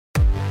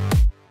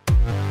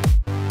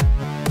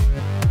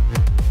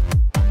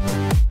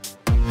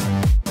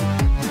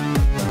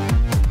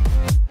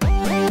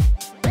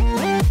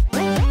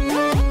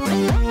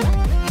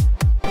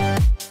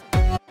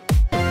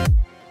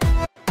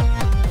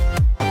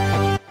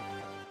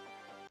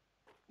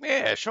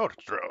Short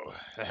throw.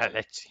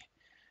 Let's see.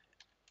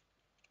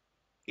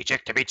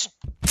 Eject the bitch.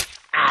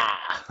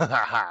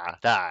 Ah,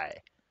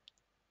 die.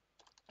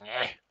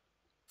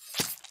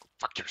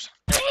 Fuck yourself.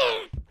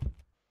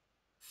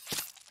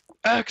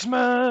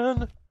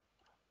 X-Man.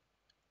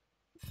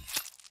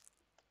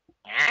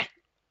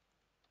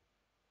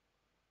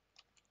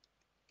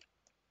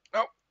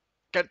 No,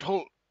 can't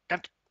hold.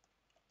 Can't.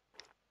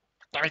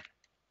 Damn it.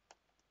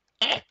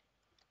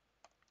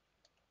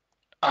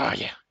 Oh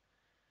yeah.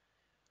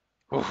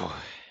 Ooh.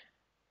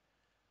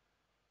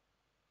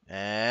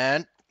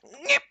 And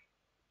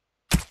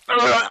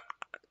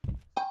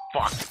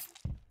fuck.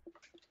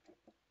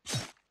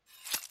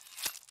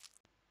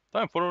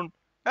 Time for an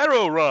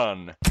arrow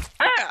run.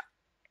 Ah.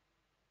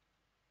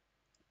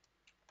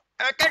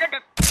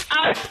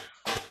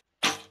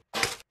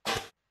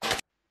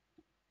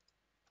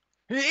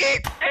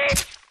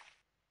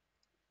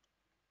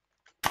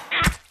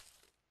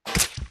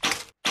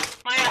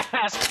 My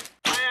ass!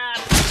 My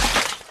ass!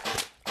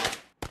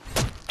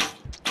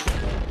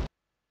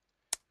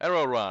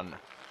 Arrow run.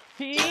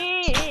 I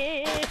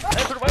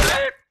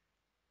survived!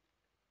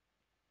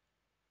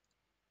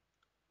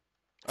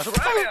 I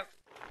survived!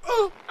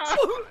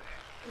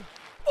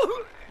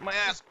 My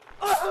ass!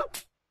 I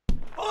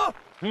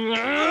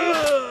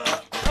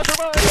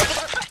survived!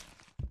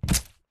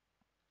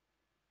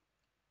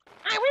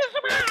 I will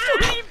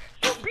survive!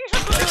 You piece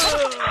of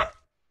shit!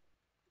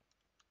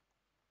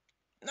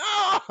 No!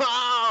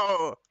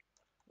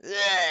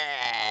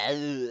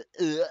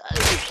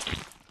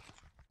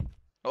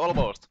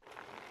 Almost.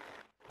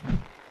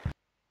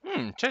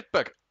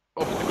 Jetpack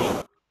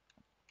obstacle.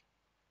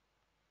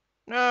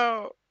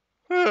 No.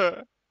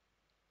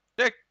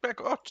 Jetpack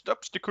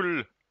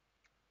obstacle.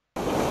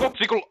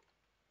 Obstacle.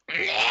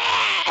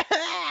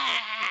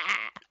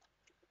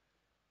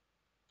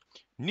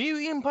 New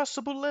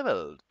impossible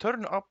level.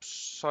 Turn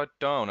upside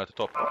down at the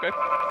top. Okay.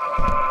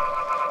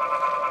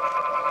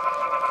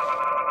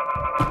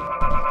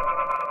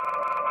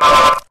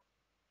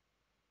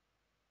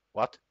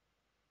 What?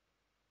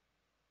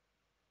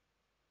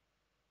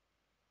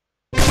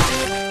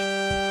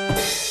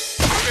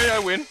 Okay, I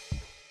win.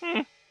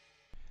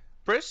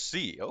 Press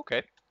C.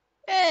 Okay.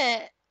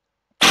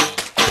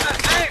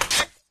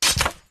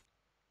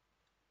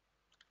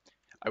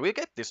 I will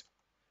get this.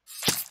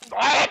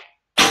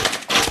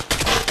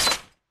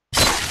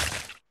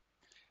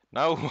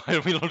 Now I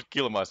will not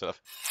kill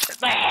myself.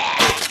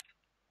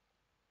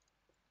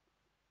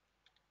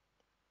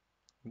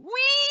 Whee!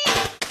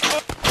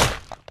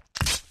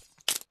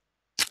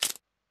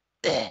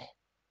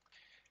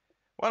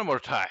 One more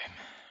time.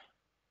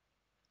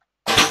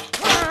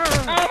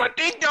 Oh, my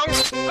ding dong!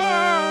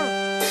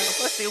 I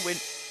still win.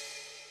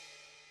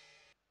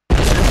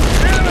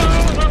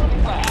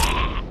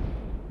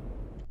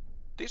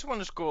 This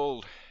one is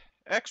called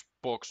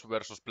Xbox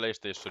versus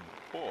PlayStation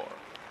 4.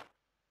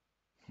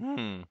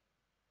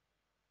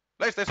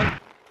 PlayStation.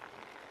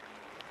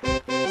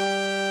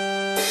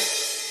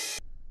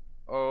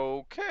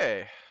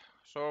 Okay.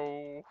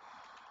 So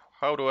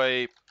how do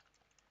I?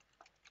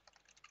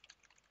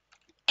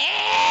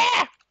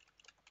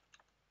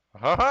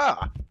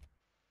 Haha.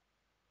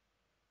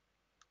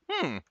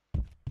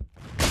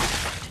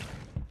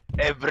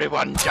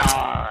 Everyone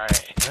die.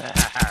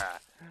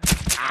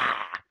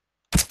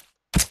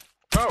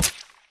 Oh,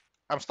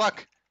 I'm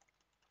stuck.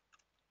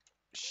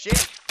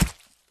 Shit.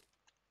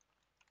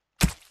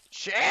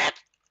 Shit.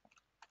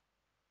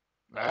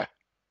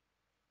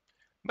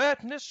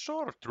 Madness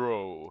short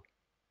throw.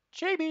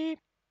 JB.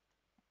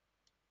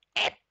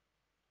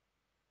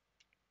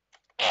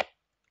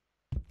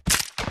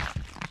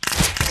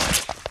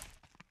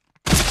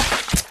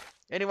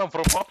 Anyone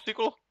from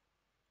Popsicle?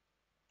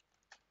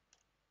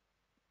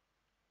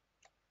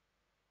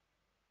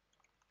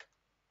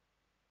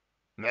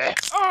 Meh.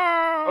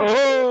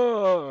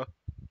 Oh!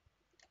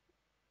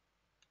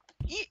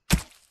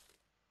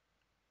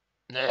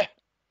 Nah.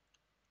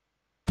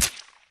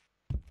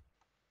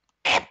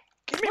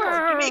 Give me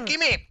more,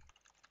 give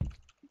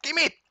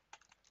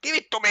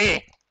it to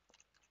me!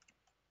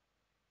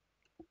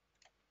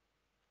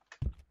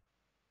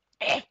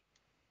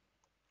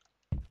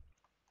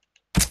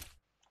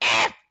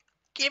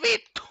 Give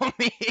it to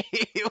me,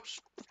 you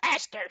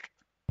bastard!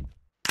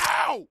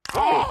 Ow!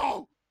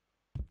 Oh!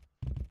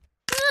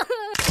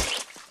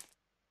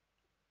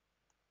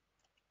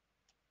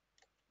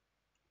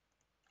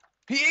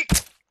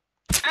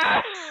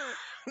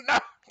 No!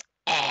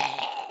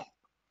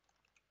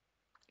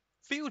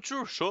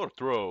 Future short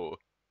throw.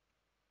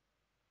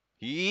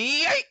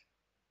 Yay!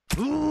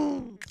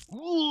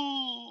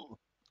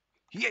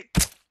 Yay!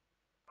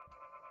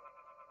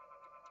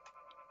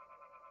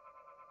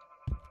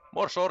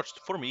 More shorts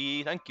for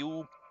me, thank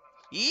you.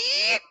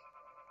 Yay!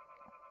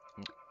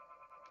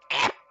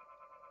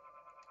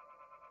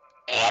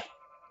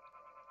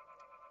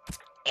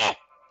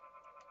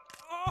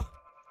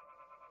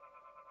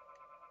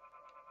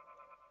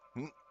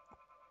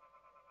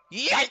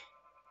 Yay!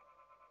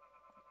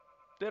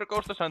 There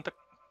goes the Santa.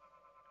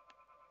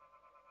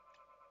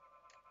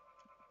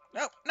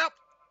 No, no!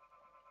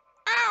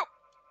 Ow!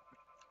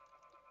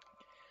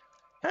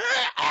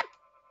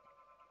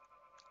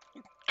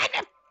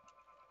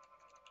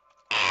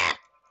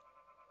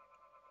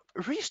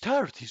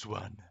 Restart this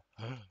one.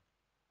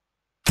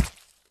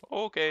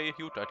 Okay,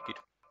 you died, kid.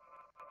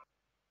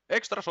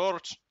 Extra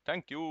swords,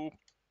 thank you.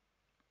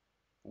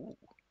 Ooh.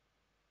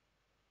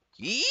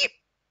 Yeep!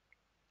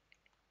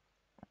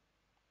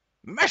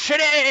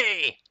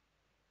 Machete!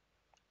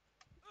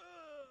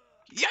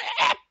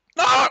 Yeah!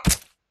 No!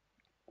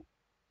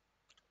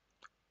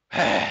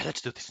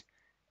 Let's do this.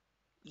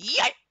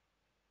 Yeah!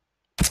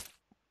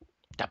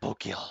 Double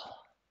kill.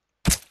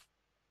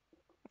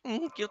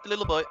 Killed the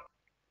little boy.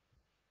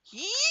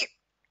 Yeep!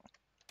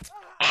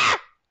 Ah!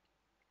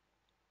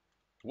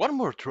 One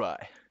more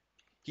try.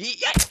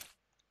 Yeah!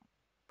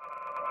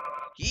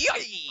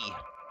 Yay!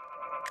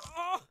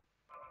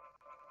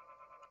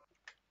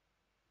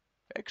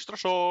 Extra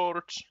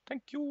swords,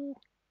 thank you.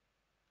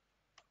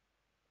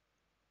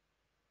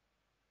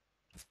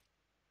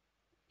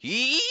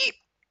 Yeep!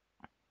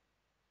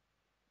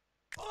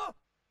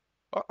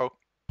 Uh-oh.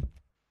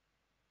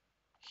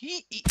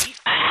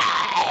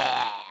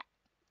 Ah!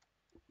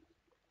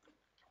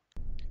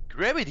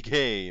 Gravity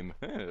game!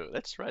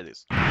 Let's try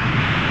this.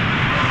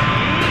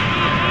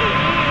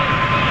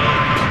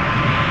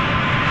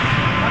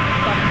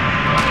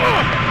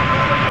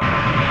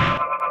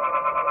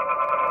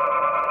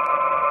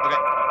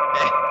 Okay.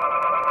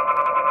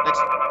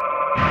 Let's...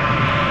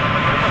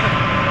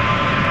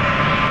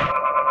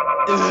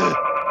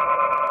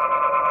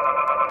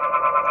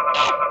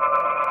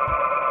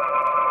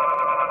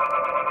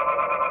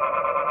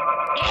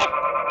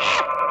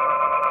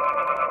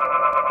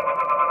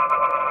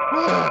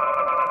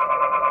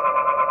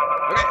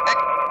 Okay,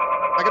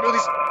 I can do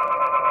this.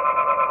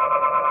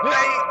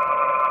 Hey!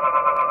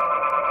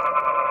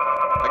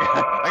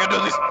 I can do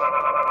this.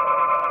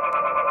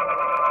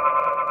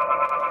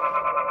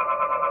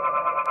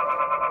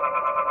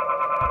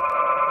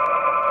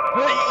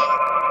 Hey!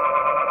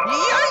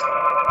 Yay!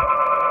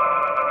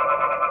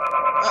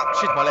 Ah,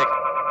 shit, my leg.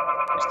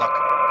 It's stuck.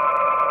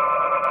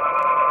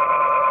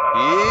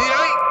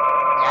 Yay!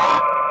 Ah!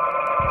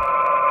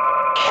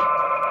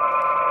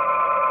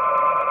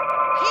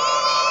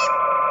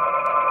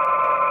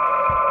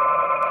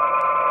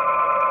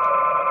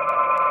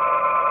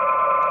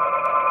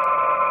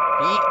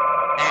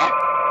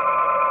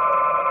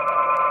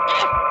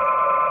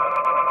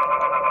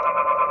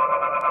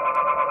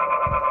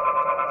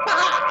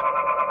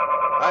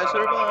 I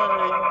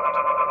survived!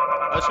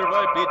 I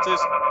survived,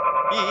 bitches!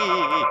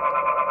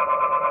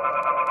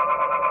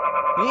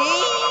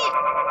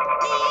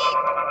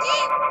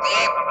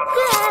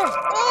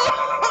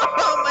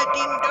 Oh, my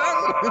ding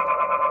dong!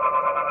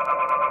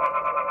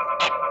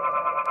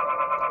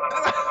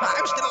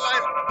 I'm still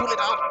alive! Pull it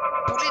out!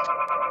 Pull it!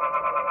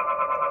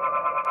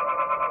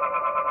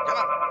 Come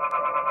on!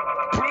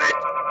 Pull it!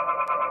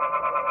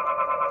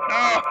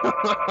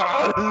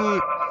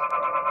 No!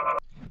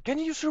 Can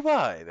you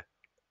survive?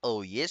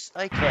 Oh, yes,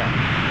 I can.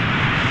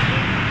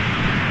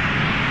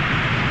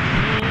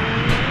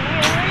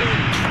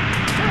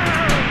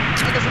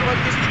 I can survive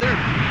this either.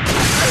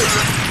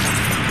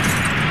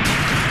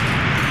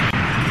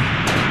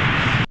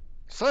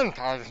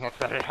 Sometimes not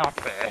very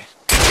happy.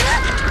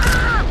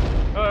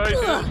 I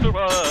still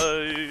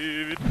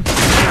survived.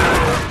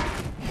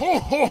 Ho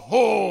ho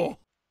ho!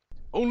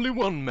 Only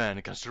one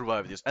man can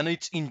survive this, and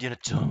it's Indiana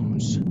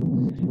Jones.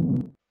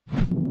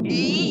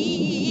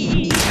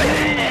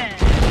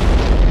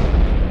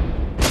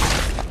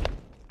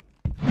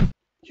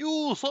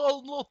 You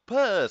shall not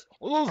pass!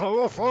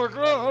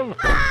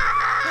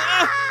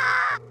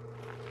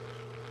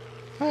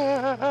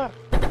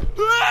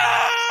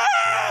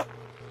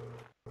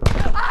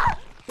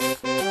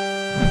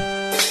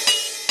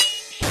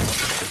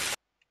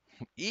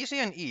 Easy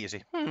and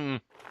easy.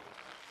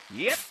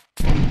 Yep.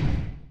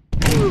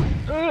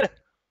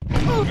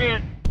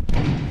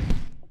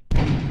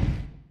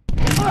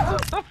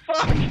 What the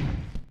fuck?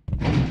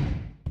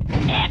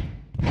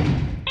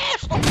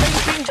 Stop playing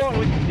ping pong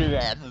with me.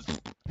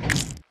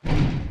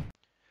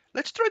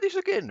 Let's try this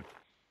again.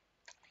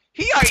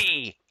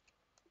 Hi!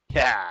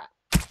 Yeah.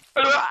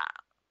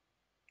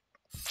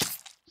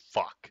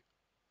 Fuck.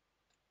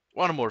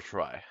 One more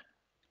try.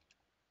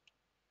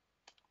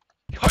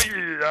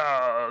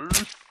 Hiya!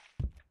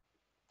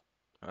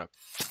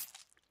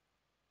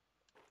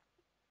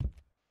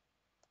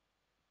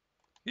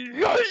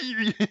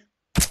 Yay!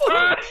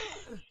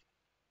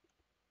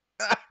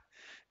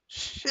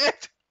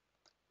 Shit!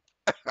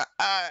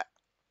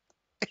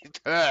 It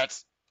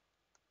hurts.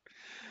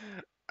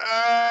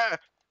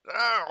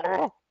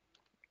 Oh,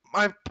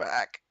 my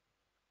back.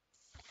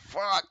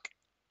 Fuck.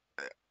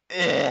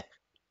 Yeah,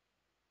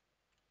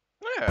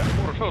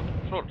 more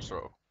short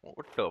throw.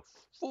 What the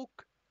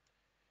fuck?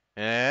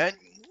 And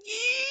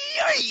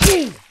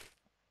yay!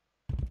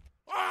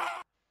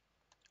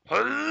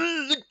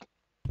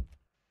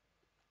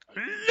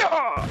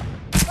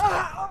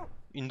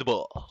 In the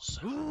balls.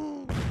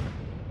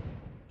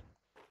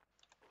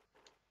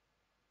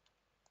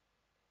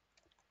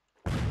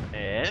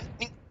 And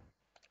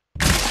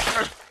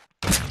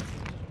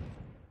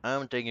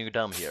I'm taking a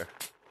dump here.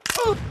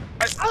 Oh,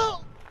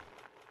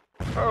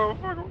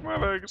 fuck my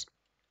legs.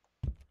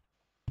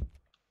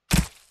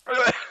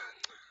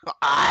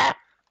 Ah!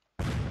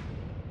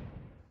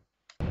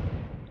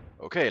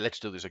 Okay, let's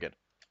do this again.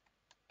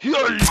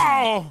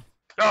 Oh!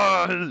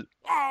 Ah!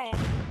 Oh!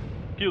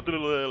 Kill the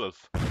little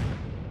elf.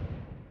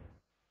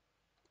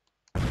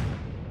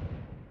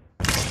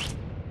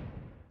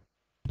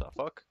 The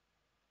fuck?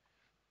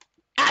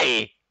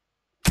 Aye!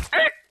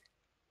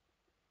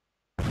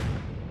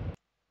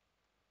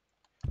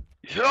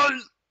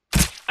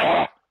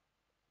 Ah!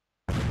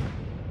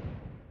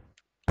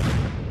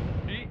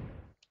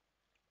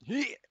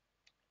 He-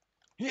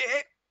 he-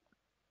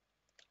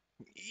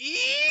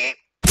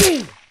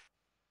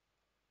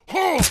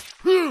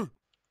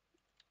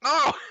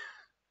 No!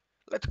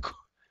 Let go!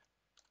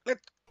 Let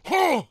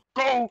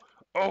go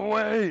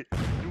away!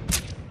 You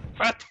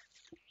fat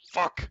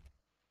fuck!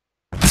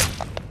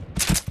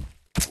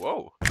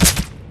 Whoa!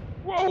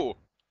 Whoa!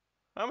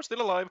 I'm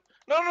still alive.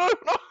 No, no,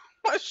 no!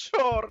 My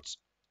shorts!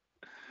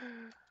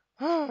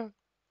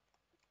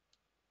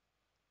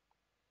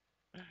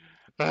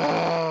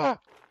 Ah!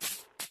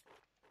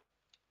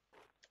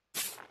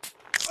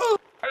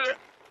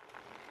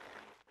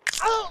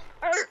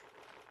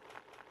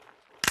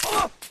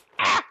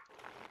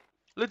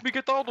 Let me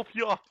get out of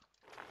here!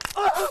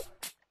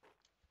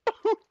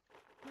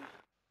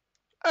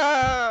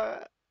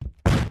 Ah!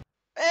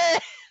 Eh!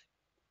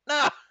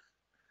 No!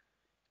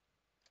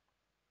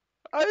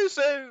 I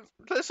saved!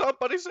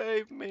 Somebody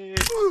save me!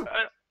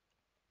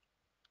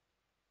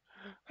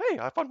 Hey,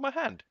 I found my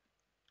hand!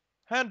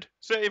 Hand,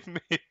 save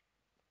me!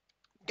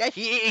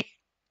 Gahi!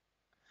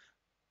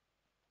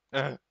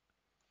 Uh.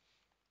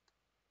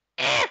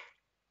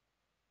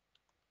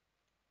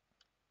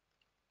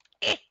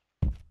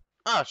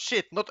 Ah,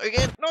 shit, not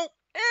again! No!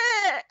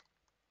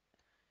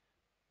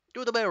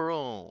 Do the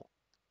barrel!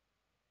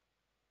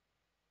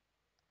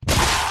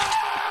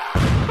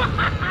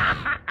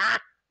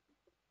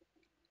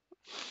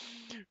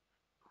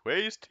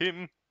 Waste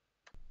him!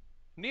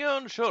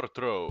 Neon short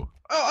throw!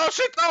 Oh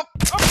shit, no!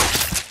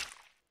 Oh.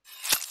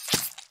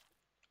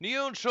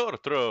 Neon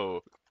short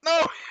throw!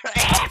 No!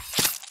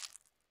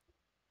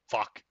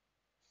 Fuck!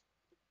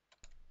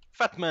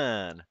 Fat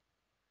man!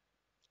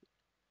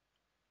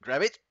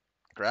 Grab it!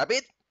 Grab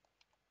it!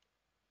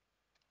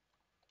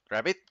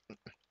 Grab it!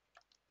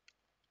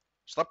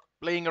 Stop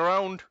playing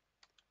around!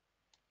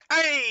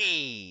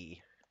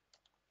 Hey!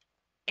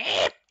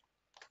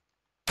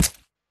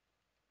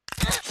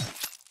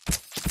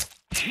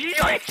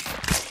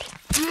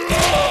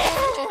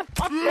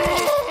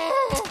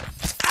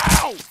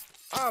 Ow!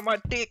 Oh, my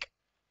dick!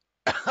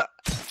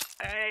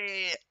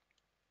 Hey!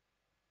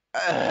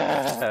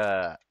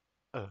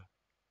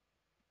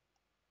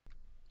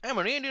 I'm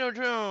an Indiana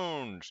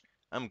Jones!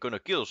 I'm gonna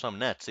kill some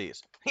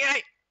Nazis!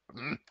 Yay!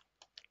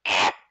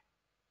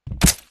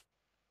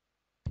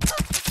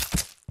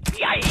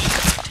 Yay!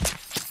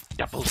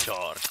 Double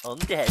shot on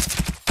the head!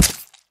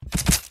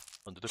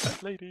 Onto the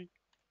fat lady!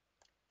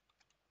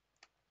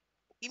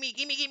 Gimme,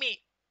 gimme,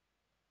 gimme!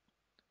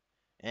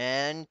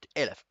 And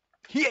elf!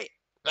 Yay!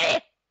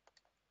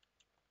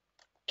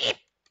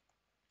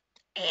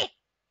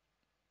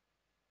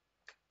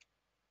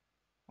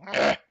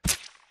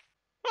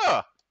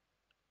 Ah!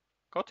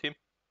 Got him!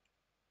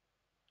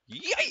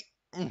 Yay!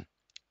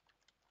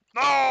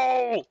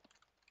 No!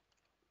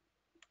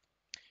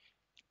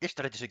 Let's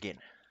try this again.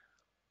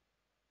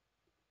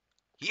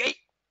 Yay!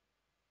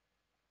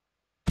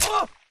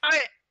 Oh!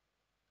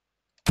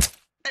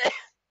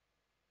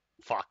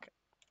 Fuck.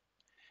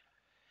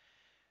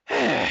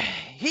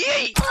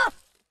 Yay!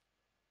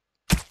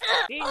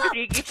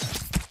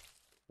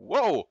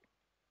 Whoa!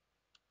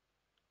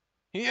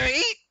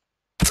 Yay!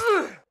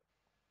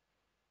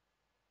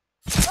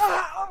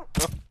 Oh,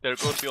 there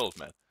goes the old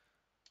man.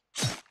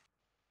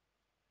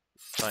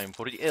 Time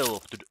for the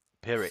elf to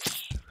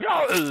perish.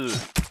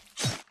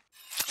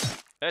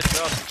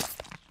 Headshot!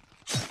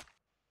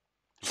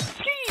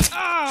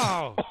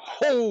 Ow!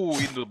 Oh,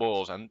 into the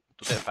balls and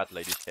to the fat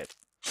lady's head.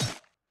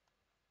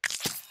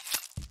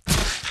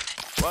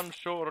 One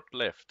short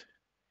left.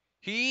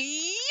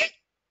 He.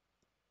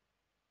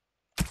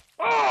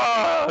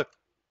 Ah!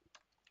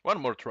 One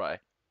more try.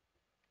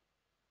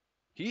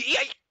 He.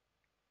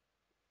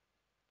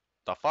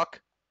 The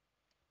fuck?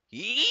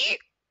 He.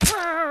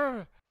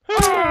 Ah!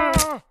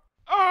 Ah!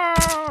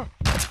 Ah!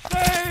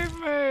 Save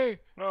me!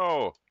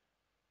 No.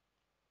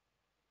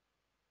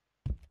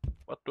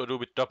 What do I do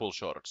with double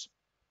shorts?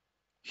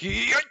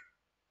 He.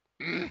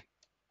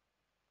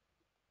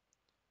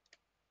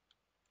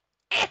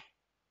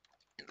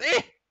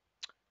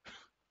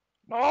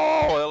 No,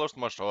 I lost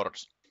my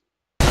shorts.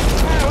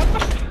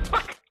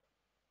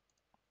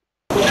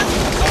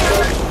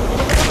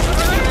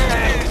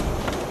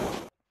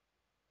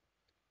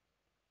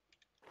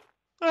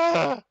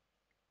 Ah.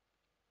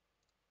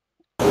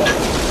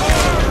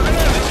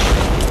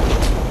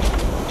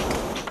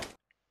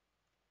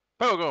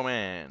 Pogo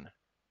Man.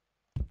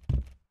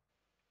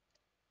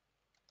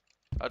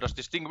 How does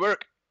this thing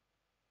work?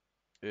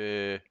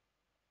 Eh.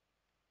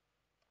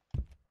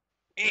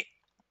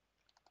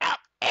 Ah,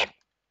 eh.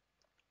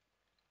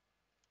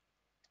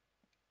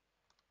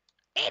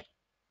 Eh.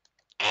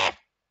 Eh.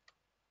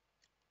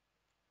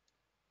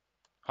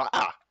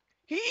 Ha!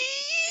 Yay!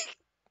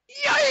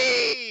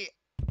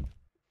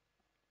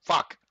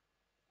 Fuck.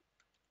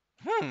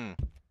 Hey,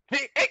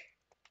 hey!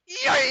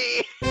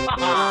 Yay!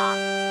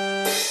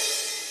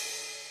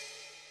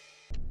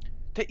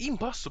 The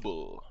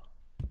impossible.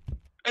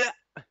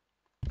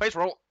 Face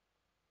roll.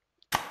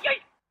 Yay!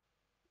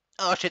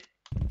 Oh shit.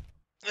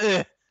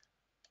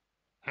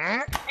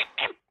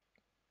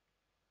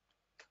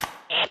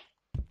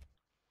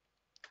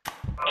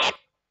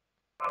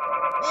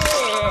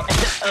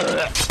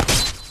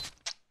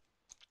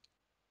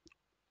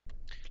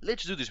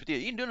 Let's do this with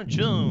the Indiana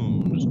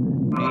Jones.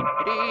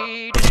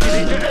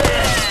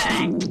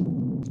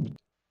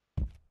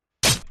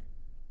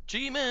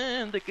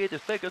 G-Man, the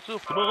greatest fakers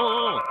of them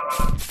all.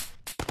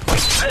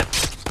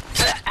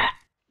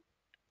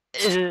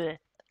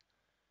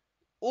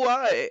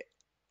 Why?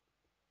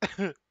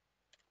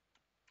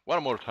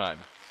 One more time.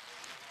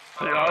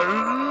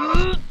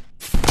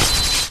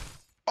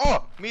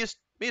 Oh, missed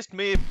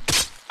me.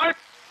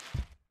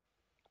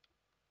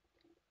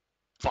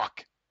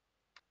 Fuck.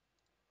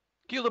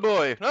 Kill the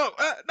boy. No,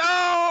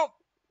 no!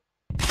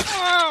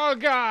 Oh,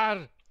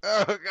 God!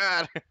 Oh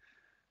god.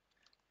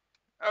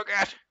 Oh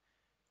god.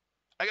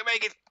 I can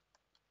make it.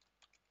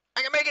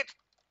 I can make it.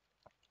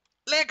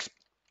 Legs.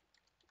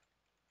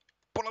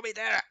 Follow me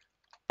there.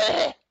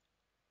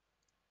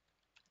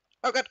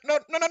 Oh god. No,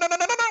 no, no, no, no,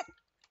 no, no.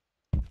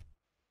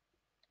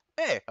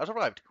 Hey, I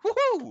survived.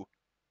 Woohoo!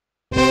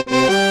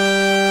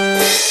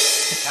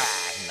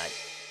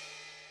 Nice.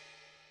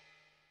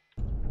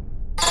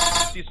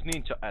 This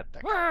ninja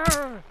attack.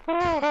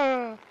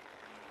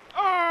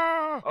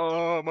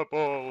 Oh, my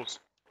balls.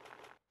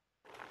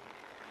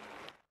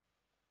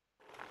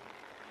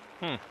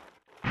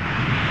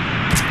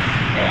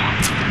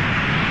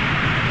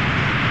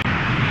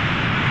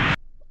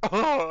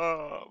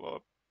 Oh, my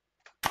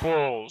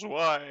balls,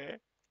 why?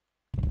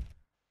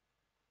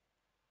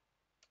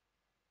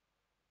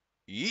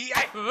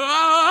 Yeah.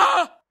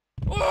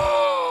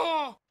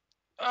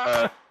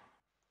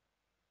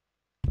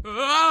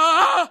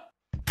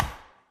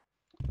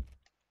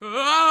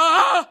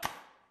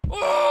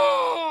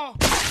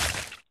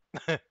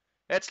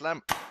 Head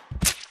slam.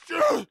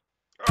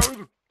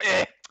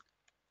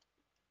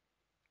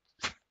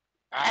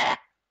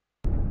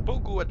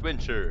 Pogo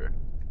adventure.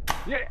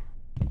 Yeah.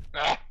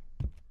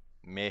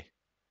 Me.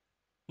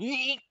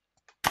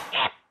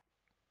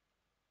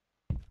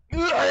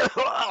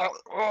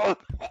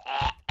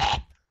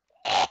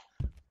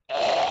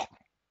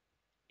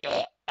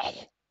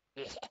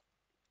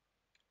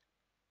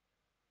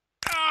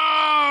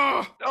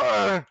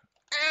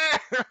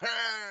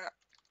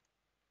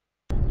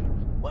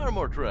 One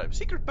more tribe.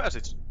 Secret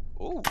passage.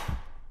 Oh.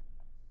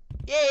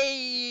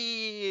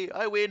 Yay!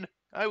 I win.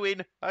 I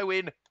win. I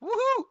win.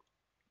 Woohoo!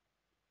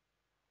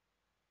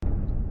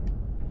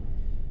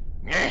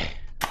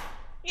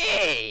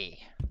 Yay!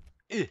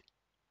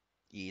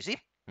 Easy.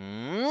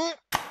 Oh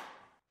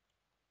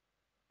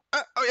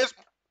yes.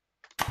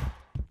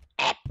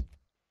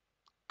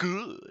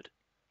 Good.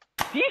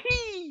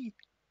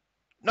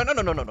 No, no,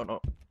 no, no, no, no,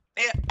 no.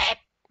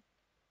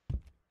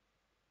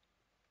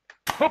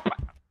 Hop.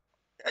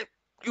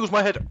 Use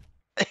my head.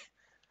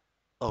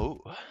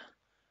 Oh.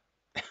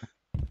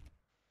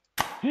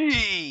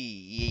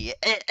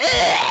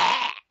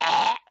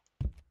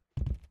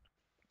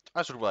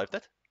 I survived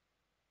that.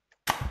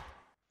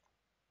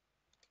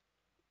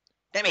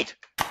 Damn it!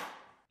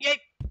 Yay!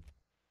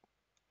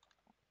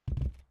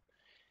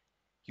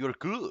 You're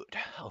good.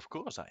 Of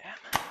course I am.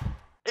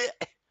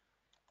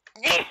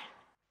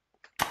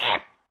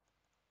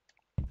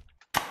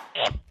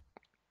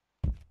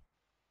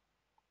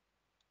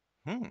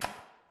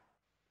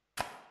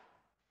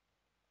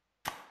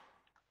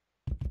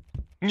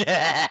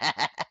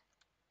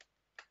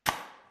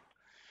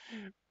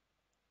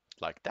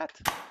 Like that.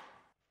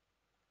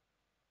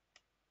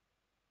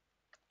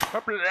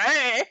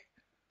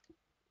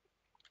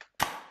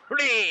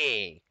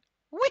 Hooray!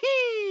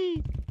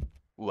 Whee!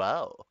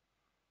 Wow.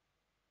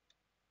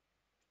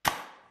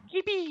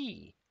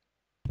 Yippee!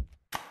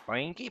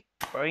 Boinky,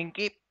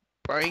 boinky,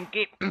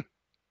 boinky.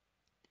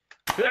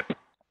 Yep.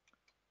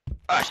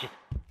 Ah, shit.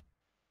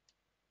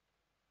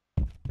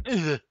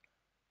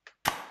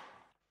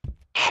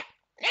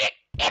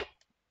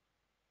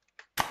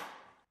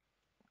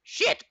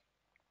 Shit!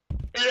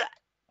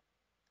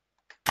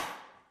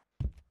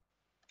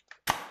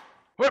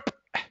 Whoop!